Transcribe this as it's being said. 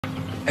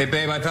Hey,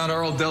 babe, I found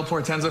our old Del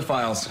Portenza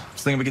files. I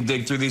was thinking we could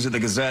dig through these at the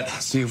Gazette,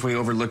 see if we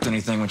overlooked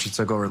anything when she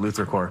took over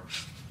Luther Corps.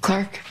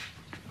 Clark,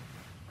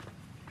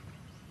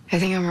 I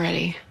think I'm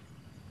ready.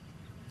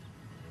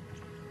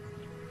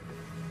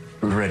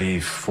 Ready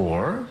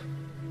for?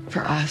 For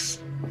us.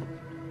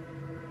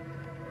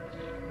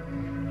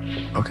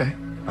 Okay.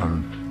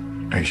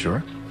 Are you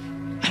sure?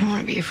 I don't want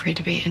to be afraid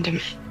to be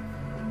intimate.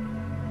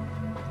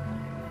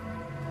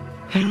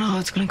 I don't know how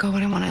it's going to go,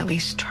 but I want to at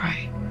least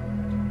try.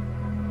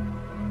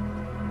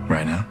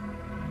 Right now?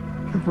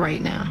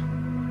 Right now.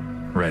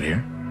 Right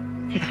here?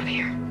 Not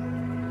here.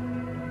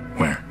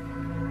 Where?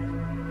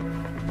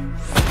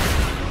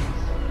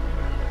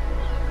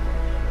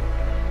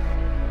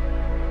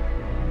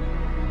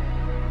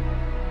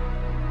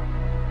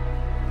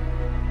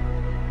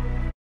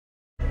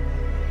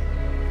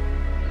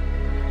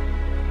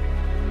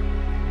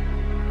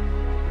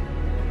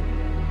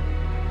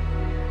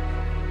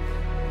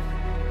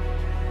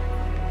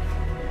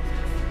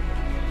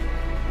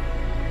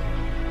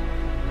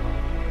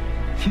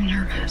 I'm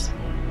nervous.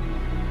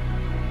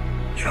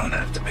 You don't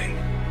have to be.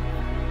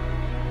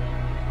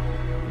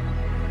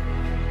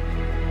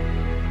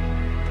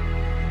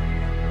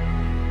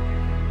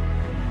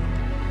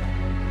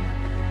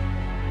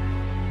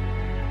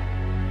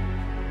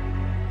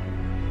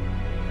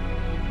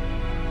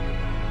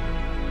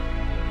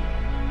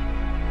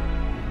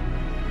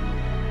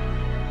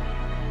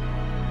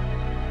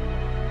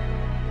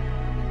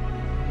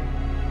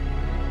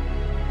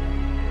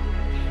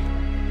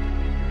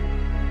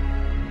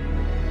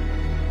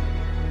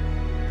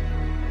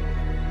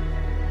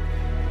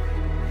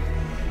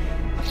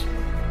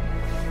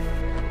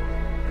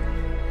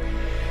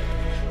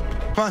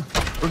 Come on,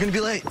 we're gonna be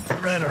late.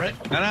 Right, all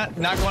right.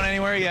 Not going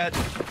anywhere yet.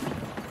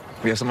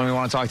 We have something we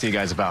want to talk to you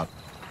guys about.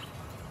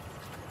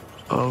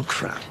 Oh,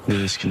 crap.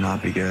 This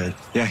cannot be good.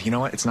 Yeah, you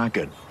know what? It's not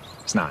good.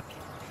 It's not.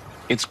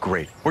 It's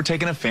great. We're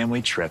taking a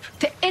family trip.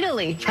 To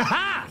Italy.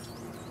 Ha!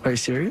 Are you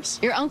serious?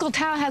 Your Uncle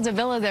Tao has a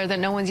villa there that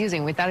no one's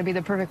using. We thought it'd be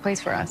the perfect place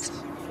for us.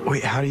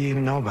 Wait, how do you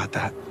even know about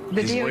that?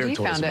 The His lawyer DOD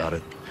told us found about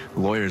it. it.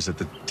 Lawyers at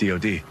the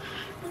DOD.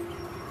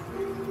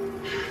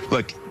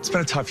 Look, it's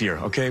been a tough year,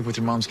 okay? With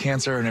your mom's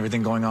cancer and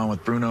everything going on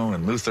with Bruno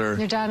and Luther.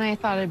 Your dad and I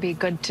thought it'd be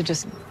good to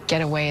just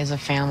get away as a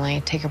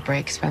family, take a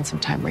break, spend some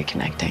time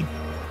reconnecting.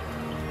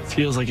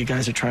 Feels like you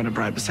guys are trying to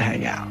bribe us to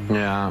hang out.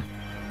 Yeah.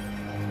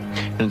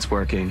 And it's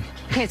working.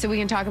 Okay, so we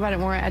can talk about it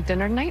more at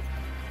dinner tonight?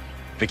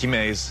 Vicky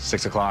Mays,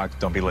 6 o'clock.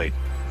 Don't be late.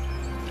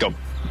 Go.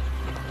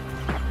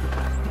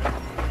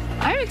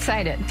 I'm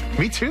excited.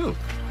 Me too.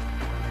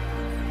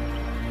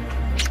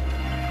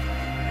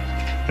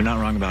 They're not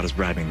wrong about us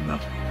bribing them,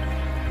 though.